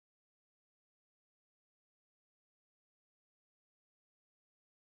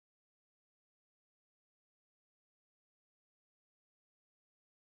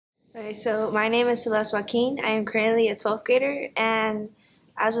Okay, so my name is Celeste Joaquin. I am currently a 12th grader, and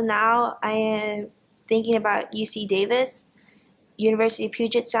as of now, I am thinking about UC Davis, University of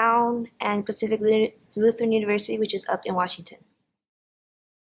Puget Sound, and Pacific Lutheran University, which is up in Washington.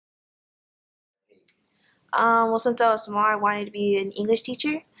 Well, since I was small, I wanted to be an English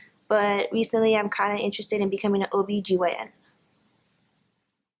teacher, but recently I'm kind of interested in becoming an OB/GYN.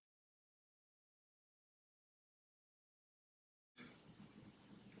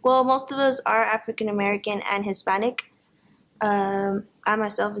 Well, most of us are African American and Hispanic. I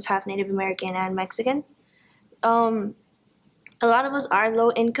myself is half Native American and Mexican. Um, a lot of us are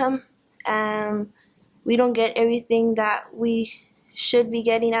low income, and we don't get everything that we should be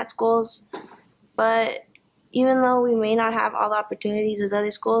getting at schools. But even though we may not have all the opportunities as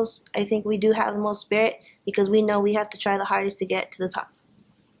other schools, I think we do have the most spirit because we know we have to try the hardest to get to the top.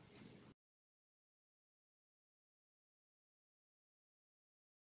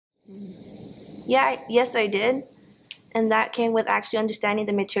 Yes, I did. And that came with actually understanding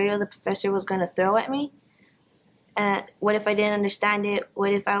the material the professor was going to throw at me. And what if I didn't understand it?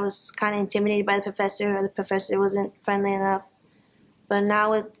 What if I was kind of intimidated by the professor or the professor wasn't friendly enough? But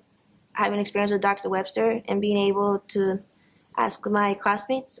now with having experience with Dr. Webster and being able to ask my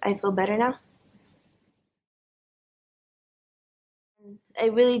classmates, I feel better now. I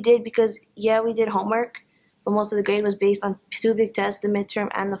really did because, yeah, we did homework, but most of the grade was based on two big tests, the midterm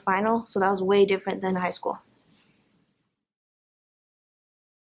and the final, so that was way different than high school.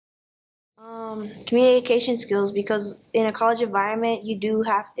 Communication skills, because in a college environment, you do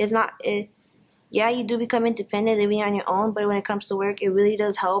have, it's not, yeah, you do become independent living on your own, but when it comes to work, it really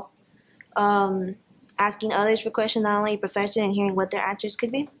does help um, asking others for questions, not only your professor, and hearing what their answers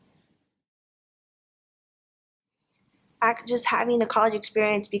could be. Just having the college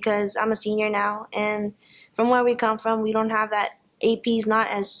experience because I'm a senior now, and from where we come from, we don't have that. AP is not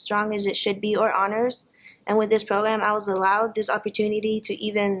as strong as it should be, or honors. And with this program, I was allowed this opportunity to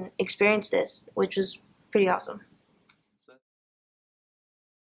even experience this, which was pretty awesome.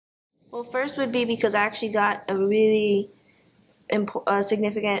 Well, first would be because I actually got a really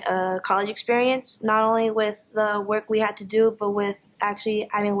significant college experience, not only with the work we had to do, but with actually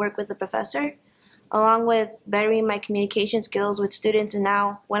having worked with the professor, along with bettering my communication skills with students. And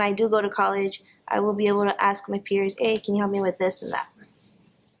now, when I do go to college, I will be able to ask my peers, hey, can you help me with this and that?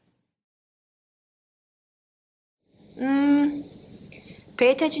 Mm,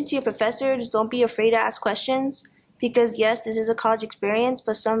 Pay attention to your professors. Don't be afraid to ask questions because, yes, this is a college experience,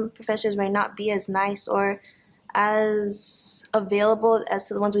 but some professors might not be as nice or as available as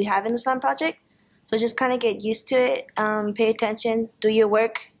to the ones we have in the SLAM project. So just kind of get used to it. Pay attention, do your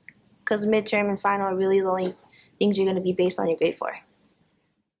work, because midterm and final are really the only things you're going to be based on your grade for.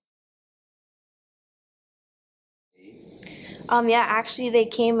 Yeah, actually, they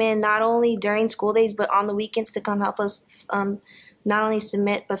came in not only during school days but on the weekends to come help us not only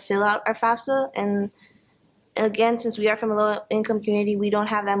submit but fill out our FAFSA. And again, since we are from a low income community, we don't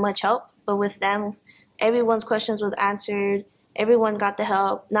have that much help. But with them, everyone's questions was answered. Everyone got the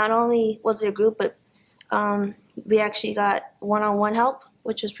help. Not only was there a group, but we actually got one-on-one help,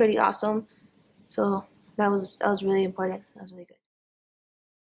 which was pretty awesome. So that was really important. That was really good.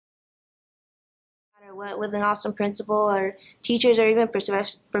 No matter what, with an awesome principal or teachers or even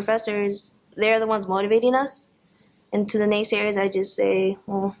professors, they're the ones motivating us. And to the naysayers, I just say,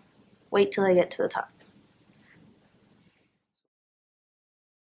 well, wait till I get to the top.